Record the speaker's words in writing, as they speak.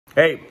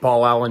Hey,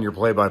 Paul Allen, your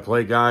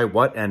play-by-play guy.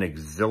 What an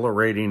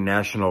exhilarating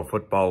National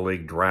Football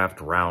League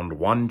draft round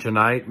one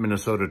tonight.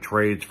 Minnesota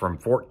trades from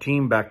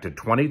 14 back to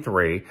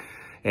 23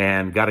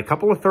 and got a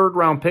couple of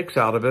third-round picks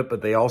out of it,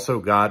 but they also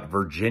got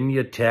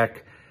Virginia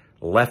Tech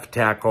left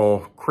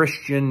tackle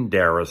Christian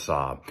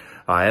Darrisaw.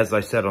 As I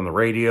said on the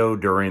radio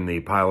during the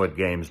Pilot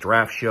Games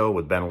draft show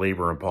with Ben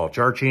Lever and Paul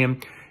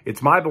Charchian,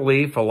 it's my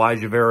belief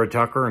Elijah Vera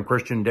Tucker and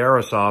Christian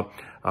Darrisaw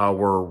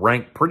were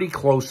ranked pretty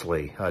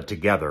closely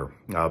together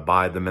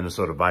by the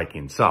Minnesota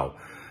Vikings. So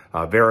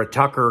Vera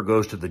Tucker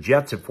goes to the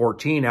Jets at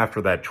 14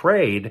 after that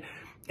trade,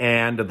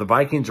 and the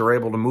Vikings are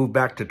able to move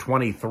back to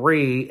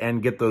 23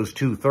 and get those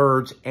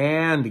 2/3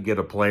 and get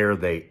a player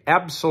they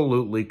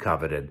absolutely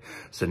coveted.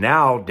 So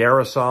now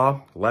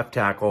Darrisaw, left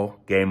tackle,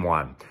 game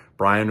one.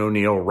 Brian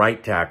O'Neill,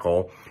 right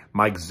tackle.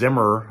 Mike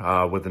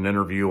Zimmer, with an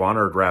interview on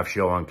our draft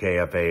show on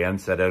KFAN,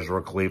 said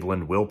Ezra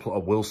Cleveland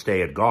will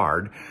stay at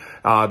guard.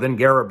 Then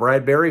Garrett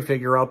Bradbury,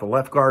 figure out the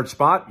left guard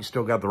spot. You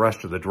still got the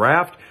rest of the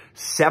draft.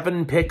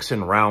 7 picks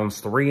in rounds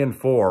 3 and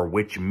 4,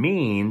 which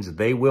means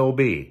they will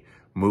be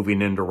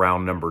moving into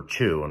round number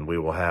 2. And we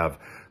will have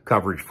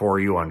coverage for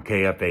you on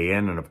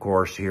KFAN and, of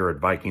course, here at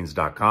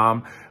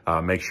Vikings.com.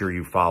 Make sure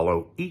you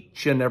follow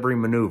each and every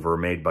maneuver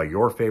made by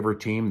your favorite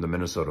team, the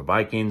Minnesota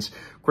Vikings.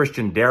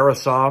 Christian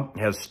Darrisaw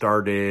has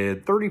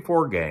started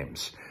 34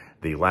 games.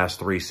 The last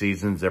 3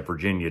 seasons at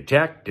Virginia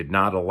Tech did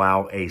not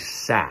allow a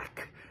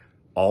sack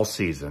all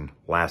season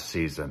last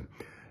season.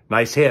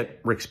 Nice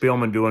hit. Rick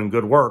Spielman doing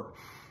good work.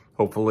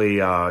 Hopefully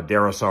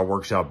Darrisaw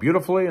works out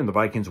beautifully and the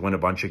Vikings win a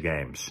bunch of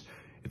games.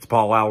 It's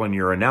Paul Allen,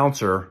 your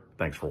announcer.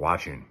 Thanks for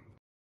watching.